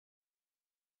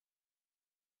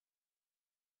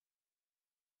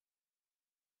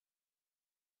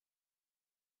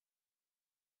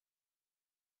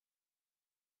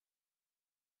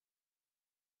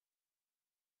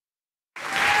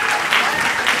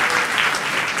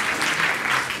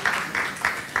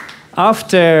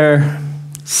After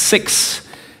 6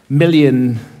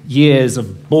 million years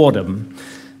of boredom,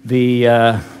 the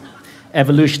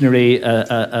evolutionary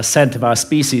ascent of our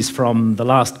species from the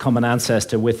last common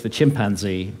ancestor with the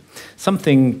chimpanzee,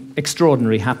 something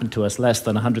extraordinary happened to us less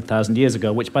than 100,000 years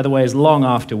ago, which, by the way, is long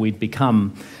after we'd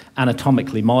become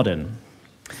anatomically modern.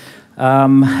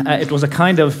 It was a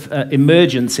kind of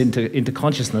emergence into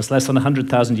consciousness less than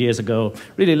 100,000 years ago,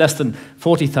 really less than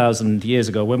 40,000 years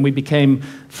ago, when we became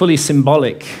fully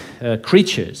symbolic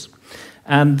creatures.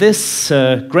 And this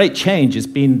great change has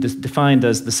been defined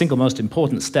as the single most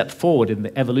important step forward in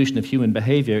the evolution of human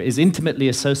behavior, is intimately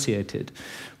associated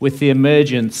with the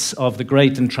emergence of the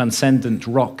great and transcendent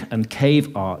rock and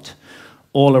cave art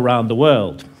all around the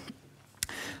world.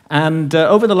 And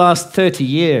over the last 30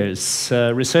 years,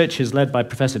 researchers led by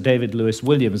Professor David Lewis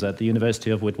Williams at the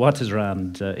University of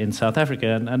Witwatersrand in South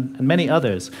Africa and many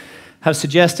others have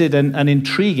suggested an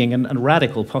intriguing and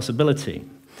radical possibility,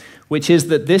 which is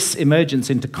that this emergence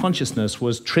into consciousness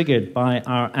was triggered by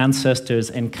our ancestors'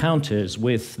 encounters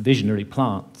with visionary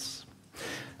plants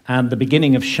and the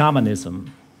beginning of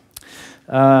shamanism.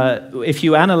 If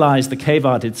you analyze the cave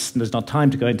art, there's not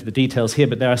time to go into the details here,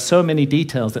 but there are so many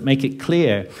details that make it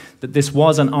clear that this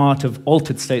was an art of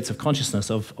altered states of consciousness,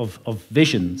 of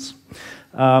visions,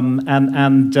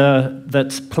 and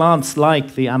that plants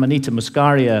like the Amanita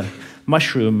muscaria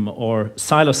mushroom or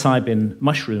psilocybin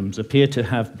mushrooms appear to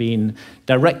have been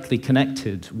directly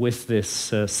connected with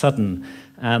this sudden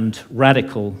and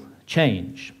radical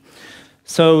change.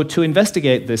 So to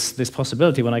investigate this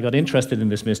possibility, when I got interested in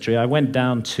this mystery, I went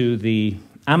down to the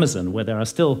Amazon, where there are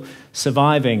still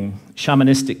surviving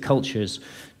shamanistic cultures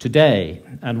today,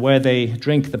 and where they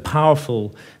drink the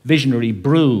powerful visionary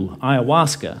brew,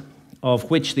 ayahuasca, of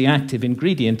which the active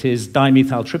ingredient is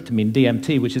dimethyltryptamine,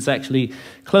 DMT, which is actually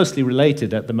closely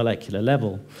related at the molecular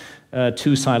level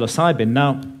to psilocybin.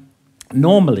 Now,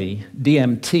 normally,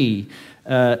 DMT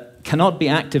cannot be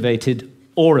activated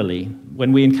orally.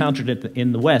 When we encounter it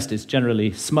in the West, it's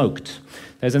generally smoked.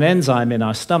 There's an enzyme in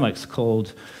our stomachs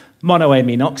called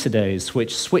monoamine oxidase,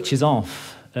 which switches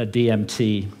off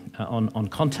DMT on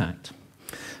contact.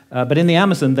 But in the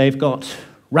Amazon, they've got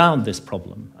round this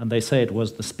problem, and they say it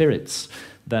was the spirits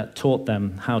that taught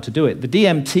them how to do it. The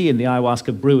DMT in the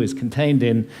ayahuasca brew is contained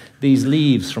in these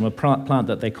leaves from a plant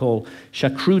that they call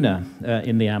chacruna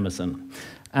in the Amazon.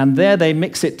 And there they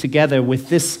mix it together with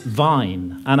this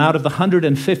vine. And out of the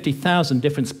 150,000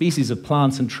 different species of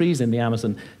plants and trees in the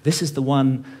Amazon, this is the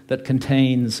one that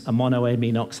contains a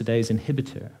monoamine oxidase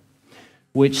inhibitor,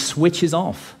 which switches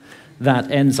off that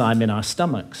enzyme in our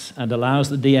stomachs and allows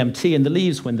the DMT in the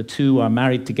leaves, when the two are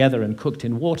married together and cooked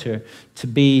in water, to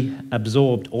be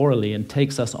absorbed orally and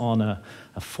takes us on a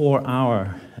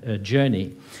 4-hour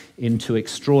journey into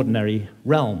extraordinary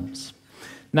realms.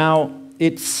 Now,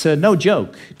 it's no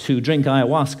joke to drink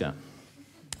ayahuasca.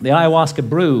 The ayahuasca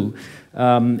brew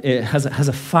it has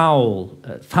a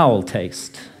foul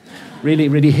taste, really,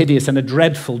 really hideous, and a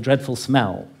dreadful, dreadful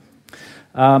smell.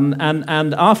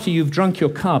 And after you've drunk your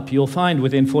cup, you'll find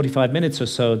within 45 minutes or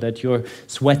so that you're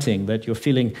sweating, that you're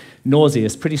feeling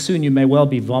nauseous. Pretty soon you may well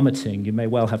be vomiting, you may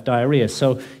well have diarrhea.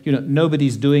 So,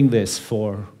 nobody's doing this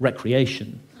for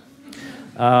recreation.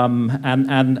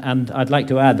 And I'd like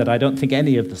to add that I don't think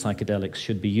any of the psychedelics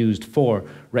should be used for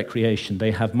recreation.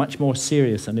 They have much more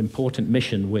serious and important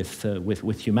mission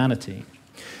with humanity.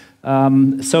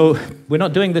 So we're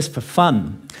not doing this for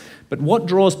fun. But what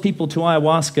draws people to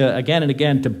ayahuasca again and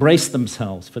again to brace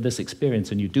themselves for this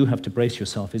experience, and you do have to brace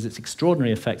yourself, is its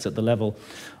extraordinary effects at the level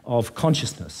of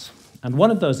consciousness. And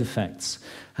one of those effects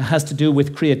has to do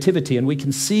with creativity, and we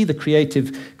can see the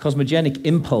creative cosmogenic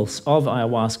impulse of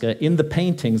ayahuasca in the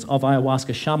paintings of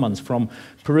ayahuasca shamans from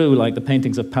Peru, like the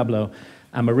paintings of Pablo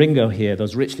Amaringo here,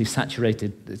 those richly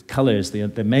saturated colors, the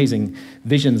amazing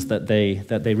visions that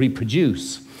they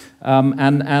reproduce.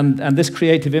 And this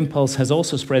creative impulse has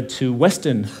also spread to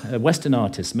Western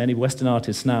artists. Many Western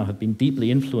artists now have been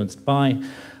deeply influenced by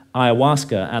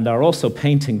ayahuasca and are also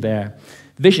painting their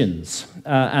visions.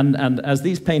 And as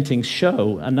these paintings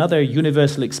show, another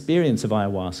universal experience of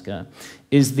ayahuasca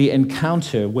is the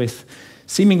encounter with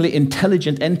seemingly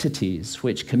intelligent entities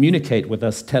which communicate with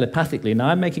us telepathically. Now,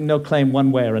 I'm making no claim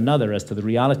one way or another as to the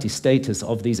reality status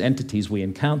of these entities we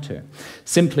encounter,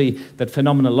 simply that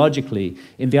phenomenologically,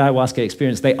 in the ayahuasca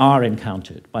experience, they are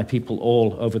encountered by people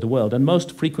all over the world. And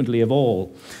most frequently of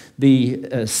all,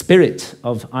 the spirit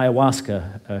of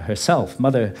ayahuasca herself,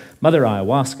 Mother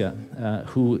Ayahuasca,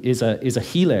 who is a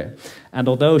healer. And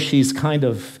although she's kind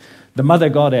of the mother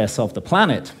goddess of the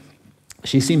planet,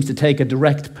 She seems to take a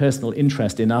direct personal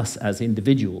interest in us as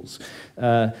individuals,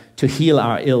 to heal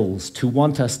our ills, to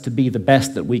want us to be the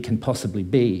best that we can possibly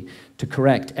be, to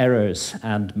correct errors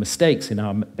and mistakes in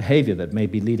our behavior that may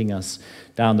be leading us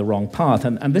down the wrong path.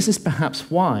 And this is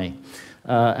perhaps why,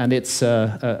 and it's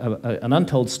an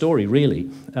untold story, really,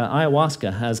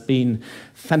 ayahuasca has been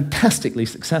fantastically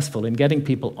successful in getting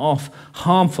people off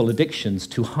harmful addictions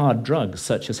to hard drugs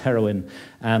such as heroin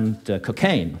and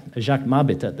cocaine. Jacques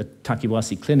Mabit at the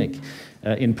Taquihuasi Clinic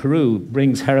in Peru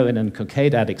brings heroin and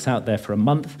cocaine addicts out there for a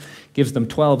month, gives them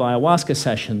 12 ayahuasca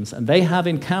sessions, and they have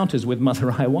encounters with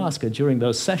Mother Ayahuasca during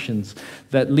those sessions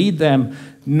that lead them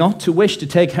not to wish to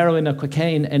take heroin or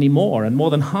cocaine anymore, and more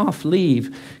than half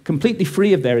leave completely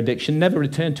free of their addiction, never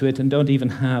return to it, and don't even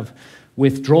have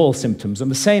withdrawal symptoms.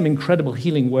 And the same incredible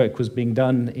healing work was being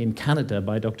done in Canada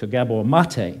by Dr. Gabor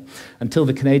Mate until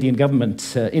the Canadian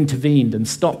government intervened and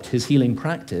stopped his healing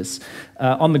practice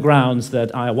on the grounds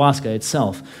that ayahuasca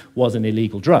itself was an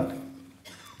illegal drug.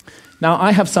 Now,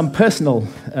 I have some personal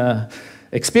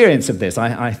experience of this.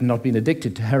 I've not been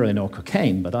addicted to heroin or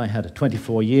cocaine, but I had a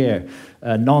 24-year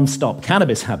non-stop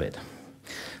cannabis habit.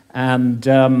 And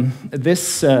this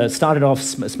started off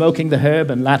smoking the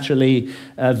herb and laterally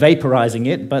vaporizing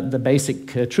it, but the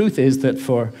basic truth is that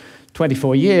for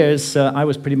 24 years, I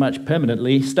was pretty much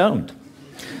permanently stoned.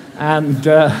 And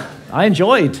I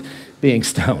enjoyed being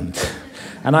stoned.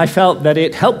 And I felt that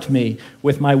it helped me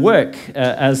with my work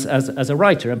as a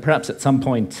writer, and perhaps at some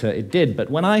point it did.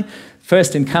 But when I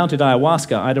first encountered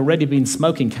ayahuasca, I'd already been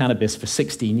smoking cannabis for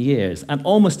 16 years, and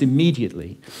almost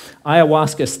immediately,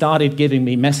 ayahuasca started giving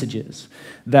me messages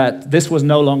that this was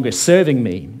no longer serving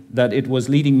me, that it was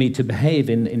leading me to behave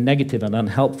in negative and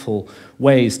unhelpful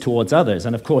ways towards others.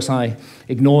 And of course, I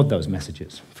ignored those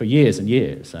messages for years and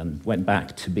years and went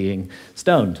back to being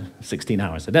stoned 16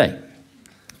 hours a day.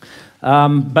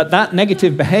 But that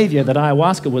negative behavior that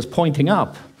ayahuasca was pointing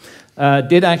up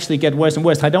did actually get worse and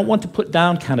worse. I don't want to put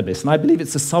down cannabis, and I believe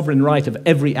it's the sovereign right of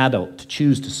every adult to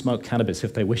choose to smoke cannabis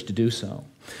if they wish to do so.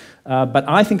 But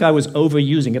I think I was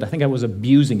overusing it. I think I was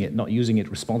abusing it, not using it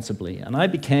responsibly. And I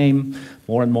became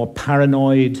more and more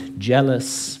paranoid,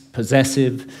 jealous,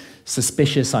 possessive,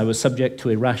 suspicious. I was subject to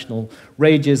irrational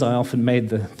rages. I often made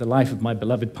the life of my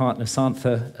beloved partner,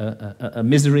 Santha, a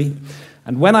misery.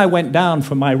 And when I went down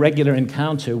for my regular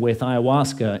encounter with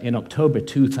ayahuasca in October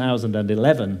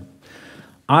 2011,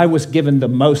 I was given the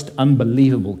most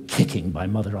unbelievable kicking by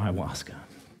Mother Ayahuasca.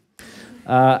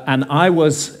 And I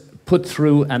was put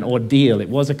through an ordeal. It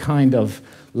was a kind of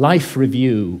life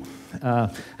review.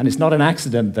 And it's not an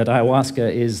accident that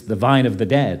ayahuasca is the vine of the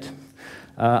dead.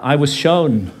 I was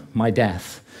shown my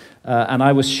death. And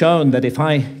I was shown that if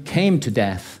I came to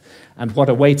death, and what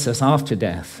awaits us after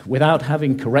death, without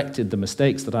having corrected the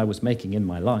mistakes that I was making in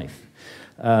my life,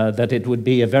 that it would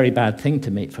be a very bad thing to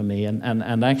meet for me.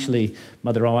 And actually,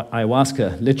 Mother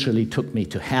Ayahuasca literally took me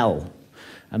to hell.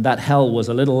 And that hell was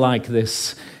a little like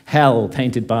this hell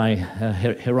painted by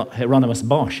Hieronymus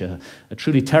Bosch, a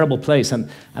truly terrible place, and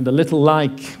a little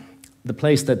like the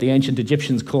place that the ancient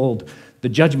Egyptians called the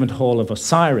judgment hall of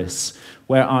Osiris,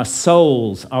 where our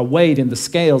souls are weighed in the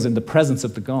scales in the presence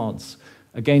of the gods,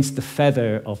 against the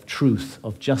feather of truth,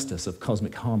 of justice, of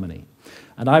cosmic harmony.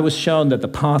 And I was shown that the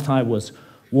path I was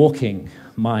walking,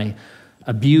 my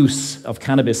abuse of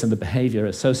cannabis and the behavior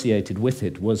associated with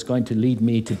it, was going to lead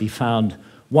me to be found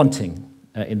wanting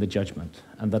in the judgment,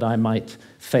 and that I might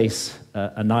face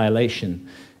annihilation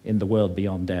in the world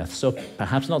beyond death. So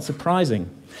perhaps not surprising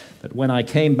that when I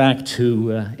came back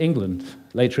to England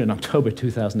later in October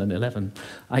 2011,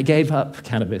 I gave up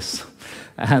cannabis.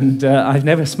 And I've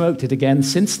never smoked it again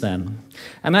since then.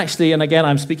 And actually, and again,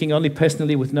 I'm speaking only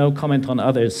personally with no comment on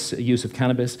others' use of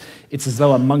cannabis, it's as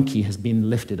though a monkey has been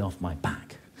lifted off my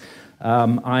back.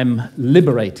 I'm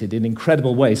liberated in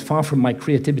incredible ways. Far from my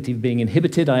creativity being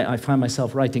inhibited, I find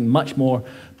myself writing much more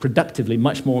productively,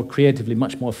 much more creatively,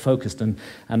 much more focused, and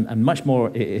much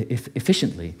more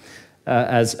efficiently.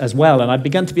 As well, and I've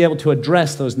begun to be able to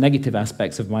address those negative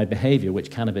aspects of my behavior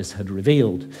which cannabis had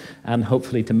revealed, and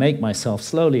hopefully to make myself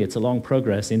slowly, it's a long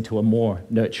progress, into a more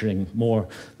nurturing, more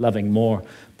loving, more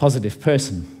positive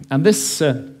person. And this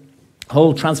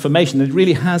whole transformation, it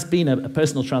really has been a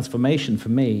personal transformation for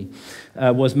me,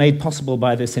 was made possible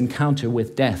by this encounter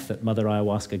with death that Mother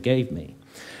Ayahuasca gave me.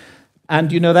 And,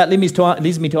 you know, that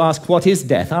leads me to ask, what is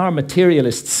death? Our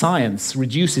materialist science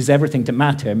reduces everything to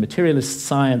matter. Materialist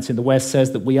science in the West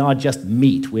says that we are just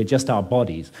meat, we're just our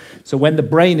bodies. So when the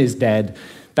brain is dead,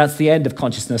 that's the end of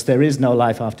consciousness. There is no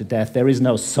life after death. There is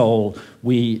no soul.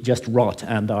 We just rot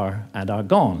and are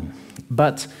gone.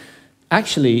 But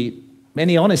actually,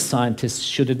 many honest scientists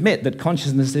should admit that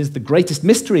consciousness is the greatest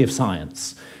mystery of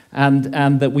science,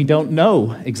 and that we don't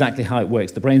know exactly how it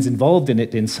works. The brain's involved in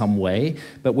it in some way,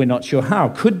 but we're not sure how.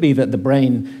 Could be that the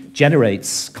brain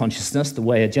generates consciousness the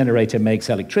way a generator makes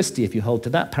electricity. If you hold to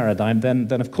that paradigm,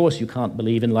 then of course you can't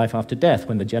believe in life after death.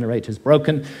 When the generator's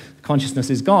broken, consciousness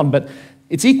is gone. But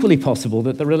it's equally possible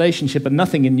that the relationship, and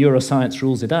nothing in neuroscience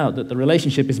rules it out, that the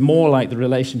relationship is more like the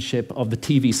relationship of the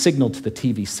TV signal to the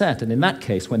TV set. And in that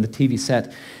case, when the TV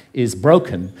set is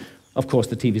broken, of course,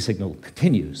 the TV signal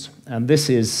continues. And this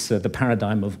is the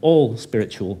paradigm of all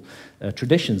spiritual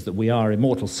traditions, that we are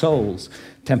immortal souls,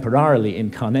 temporarily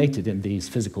incarnated in these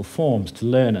physical forms to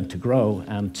learn and to grow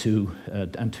and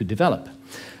to develop.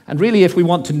 And really, if we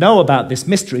want to know about this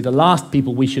mystery, the last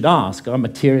people we should ask are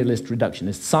materialist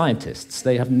reductionist scientists.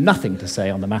 They have nothing to say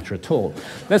on the matter at all.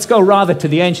 Let's go rather to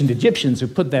the ancient Egyptians, who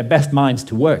put their best minds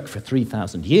to work for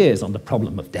 3,000 years on the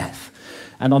problem of death,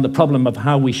 and on the problem of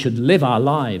how we should live our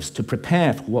lives to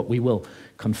prepare for what we will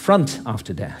confront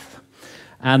after death.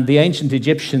 And the ancient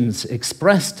Egyptians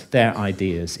expressed their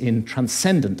ideas in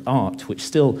transcendent art, which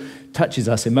still touches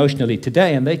us emotionally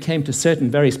today, and they came to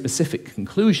certain very specific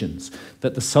conclusions,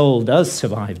 that the soul does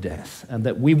survive death, and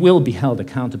that we will be held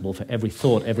accountable for every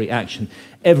thought, every action,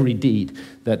 every deed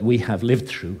that we have lived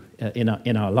through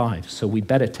in our lives. So we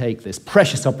better take this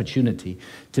precious opportunity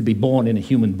to be born in a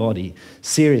human body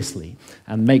seriously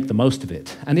and make the most of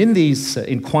it. And in these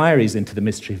inquiries into the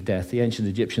mystery of death, the ancient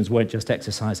Egyptians weren't just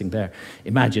exercising their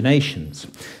imaginations.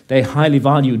 They highly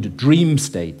valued dream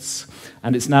states,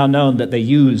 and it's now known that they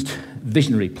used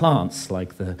visionary plants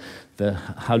like the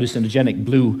hallucinogenic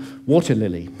blue water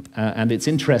lily. And it's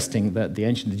interesting that the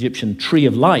ancient Egyptian tree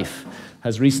of life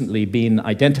has recently been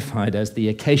identified as the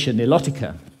Acacia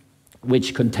nilotica,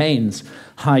 which contains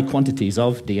high quantities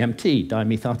of DMT,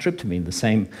 dimethyltryptamine, the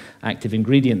same active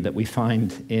ingredient that we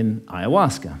find in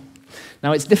ayahuasca.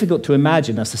 Now, it's difficult to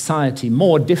imagine a society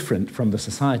more different from the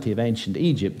society of ancient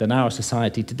Egypt than our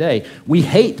society today. We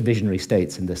hate visionary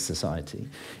states in this society.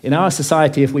 In our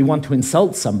society, if we want to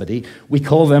insult somebody, we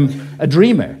call them a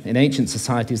dreamer. In ancient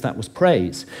societies, that was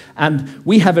praise. And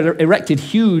we have erected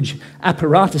huge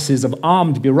apparatuses of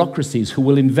armed bureaucracies who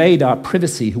will invade our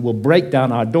privacy, who will break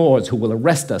down our doors, who will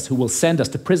arrest us, who will send us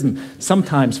to prison,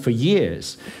 sometimes for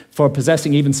years, for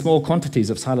possessing even small quantities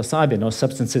of psilocybin or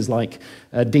substances like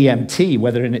DMT,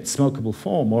 whether in its smokable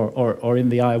form or in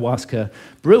the ayahuasca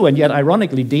brew. And yet,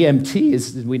 ironically, DMT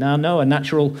is, we now know, a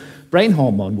natural brain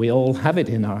hormone. We all have it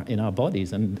in our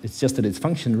bodies, and it's just that its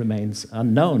function remains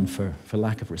unknown for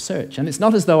lack of research. And it's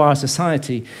not as though our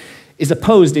society is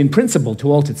opposed in principle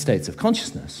to altered states of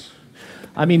consciousness.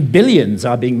 I mean, billions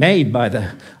are being made by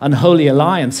the unholy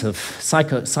alliance of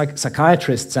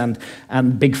psychiatrists and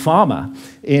big pharma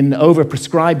in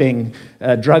overprescribing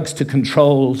drugs to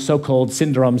control so-called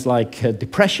syndromes like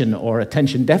depression or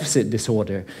attention deficit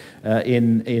disorder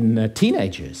in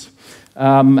teenagers.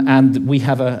 And we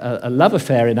have a love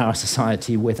affair in our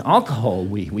society with alcohol.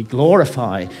 We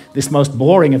glorify this most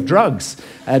boring of drugs,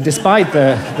 despite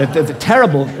the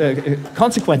terrible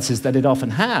consequences that it often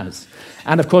has.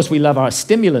 And of course, we love our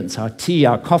stimulants, our tea,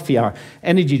 our coffee, our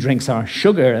energy drinks, our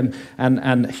sugar,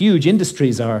 and huge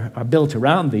industries are built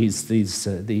around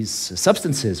these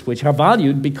substances, which are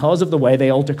valued because of the way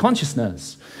they alter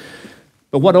consciousness.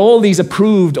 But what all these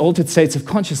approved altered states of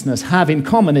consciousness have in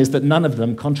common is that none of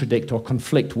them contradict or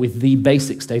conflict with the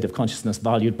basic state of consciousness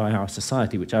valued by our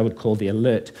society, which I would call the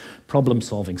alert,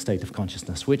 problem-solving state of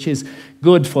consciousness, which is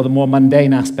good for the more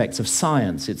mundane aspects of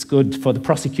science. It's good for the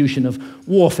prosecution of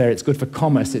warfare. It's good for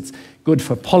commerce. It's good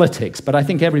for politics. But I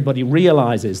think everybody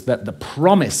realizes that the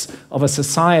promise of a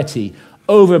society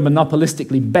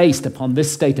over-monopolistically based upon this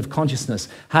state of consciousness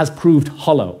has proved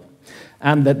hollow,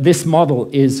 and that this model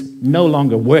is no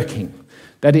longer working,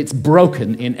 that it's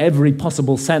broken in every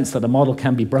possible sense that a model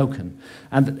can be broken,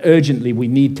 and that urgently we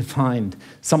need to find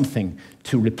something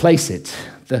to replace it.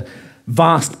 The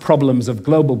vast problems of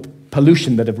global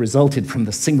pollution that have resulted from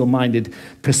the single-minded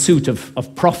pursuit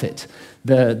of profit,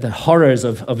 the horrors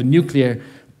of nuclear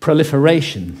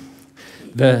proliferation,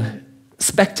 the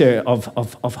specter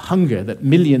of hunger, that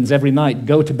millions every night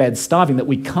go to bed starving, that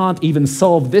we can't even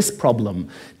solve this problem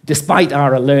despite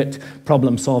our alert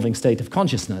problem-solving state of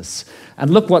consciousness. And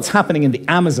look what's happening in the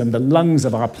Amazon, the lungs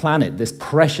of our planet, this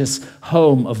precious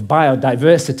home of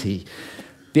biodiversity.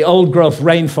 The old-growth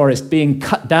rainforest being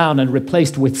cut down and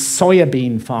replaced with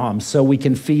soybean farms so we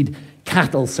can feed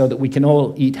cattle, so that we can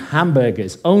all eat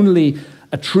hamburgers. Only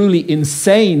a truly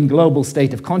insane global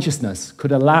state of consciousness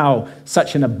could allow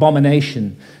such an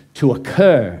abomination to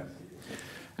occur.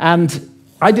 And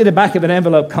I did a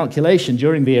back-of-an-envelope calculation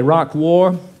during the Iraq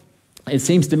War. It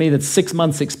seems to me that 6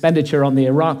 months' expenditure on the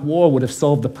Iraq War would have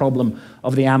solved the problem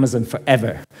of the Amazon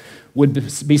forever, would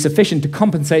be sufficient to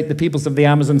compensate the peoples of the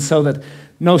Amazon so that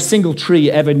no single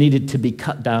tree ever needed to be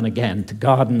cut down again to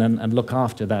garden and look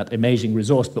after that amazing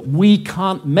resource. But we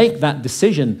can't make that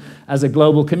decision as a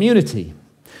global community.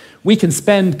 We can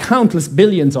spend countless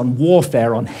billions on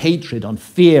warfare, on hatred, on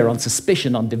fear, on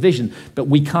suspicion, on division, but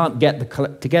we can't get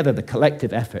together the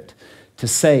collective effort to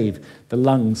save the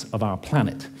lungs of our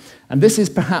planet. And this is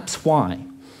perhaps why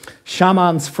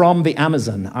shamans from the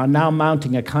Amazon are now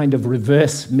mounting a kind of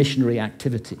reverse missionary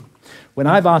activity. When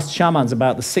I've asked shamans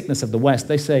about the sickness of the West,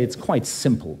 they say it's quite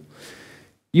simple.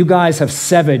 You guys have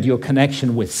severed your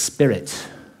connection with spirit.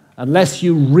 Unless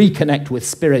you reconnect with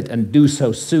spirit and do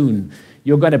so soon,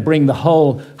 you're going to bring the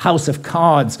whole house of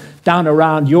cards down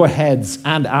around your heads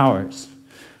and ours.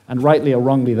 And rightly or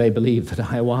wrongly, they believe that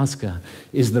ayahuasca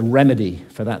is the remedy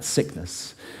for that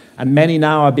sickness. And many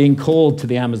now are being called to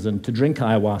the Amazon to drink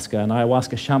ayahuasca, and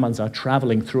ayahuasca shamans are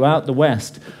traveling throughout the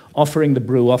West, offering the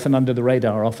brew, often under the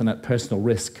radar, often at personal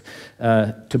risk,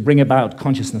 to bring about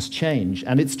consciousness change.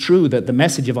 And it's true that the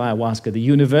message of ayahuasca, the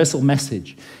universal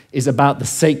message, is about the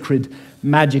sacred,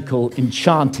 magical,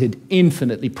 enchanted,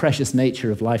 infinitely precious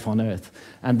nature of life on Earth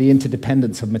and the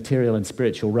interdependence of material and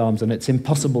spiritual realms. And it's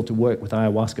impossible to work with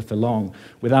ayahuasca for long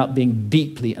without being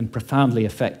deeply and profoundly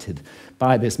affected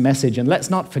by this message. And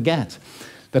let's not forget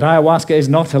that ayahuasca is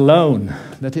not alone,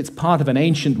 that it's part of an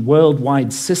ancient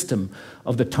worldwide system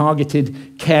of the targeted,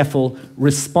 careful,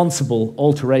 responsible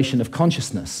alteration of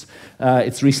consciousness.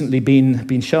 It's recently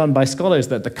been shown by scholars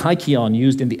that the kykeon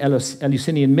used in the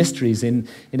Eleusinian mysteries in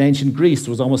ancient Greece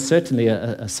was almost certainly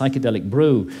a psychedelic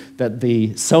brew, that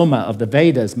the soma of the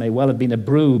Vedas may well have been a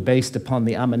brew based upon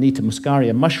the Amanita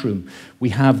muscaria mushroom. We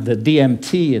have the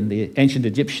DMT in the ancient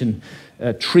Egyptian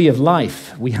tree of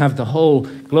life. We have the whole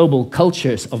global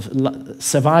cultures of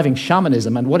surviving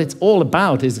shamanism, and what it's all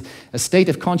about is a state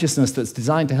of consciousness that's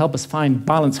designed to help us find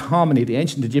balance, harmony. The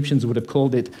ancient Egyptians would have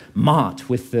called it Ma'at,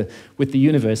 with the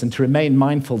universe, and to remain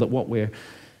mindful that what we're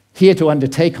here to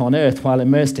undertake on Earth while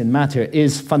immersed in matter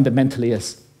is fundamentally a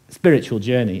spiritual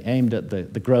journey aimed at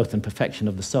the growth and perfection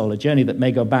of the soul, a journey that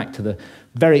may go back to the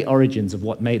very origins of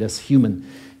what made us human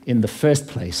in the first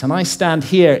place. And I stand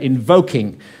here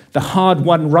invoking the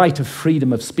hard-won right of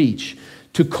freedom of speech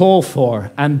to call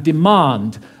for and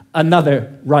demand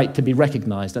another right to be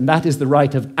recognized, and that is the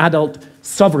right of adult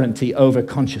sovereignty over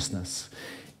consciousness.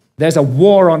 There's a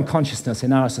war on consciousness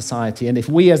in our society, and if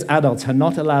we as adults are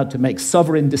not allowed to make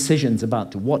sovereign decisions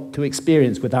about what to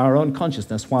experience with our own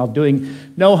consciousness while doing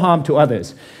no harm to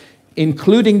others,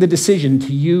 including the decision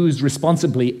to use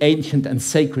responsibly ancient and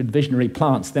sacred visionary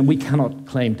plants, then we cannot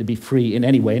claim to be free in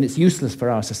any way. And it's useless for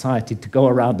our society to go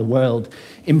around the world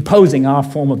imposing our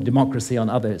form of democracy on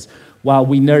others while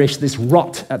we nourish this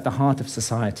rot at the heart of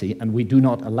society and we do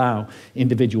not allow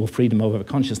individual freedom over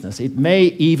consciousness. It may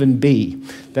even be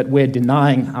that we're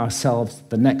denying ourselves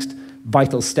the next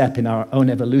vital step in our own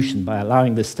evolution by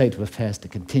allowing this state of affairs to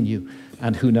continue,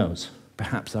 and who knows,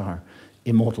 perhaps our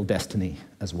immortal destiny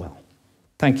as well.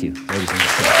 Thank you, ladies and gentlemen.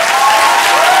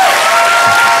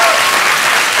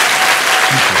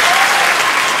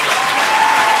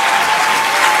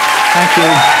 Thank you.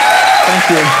 Thank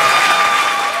you.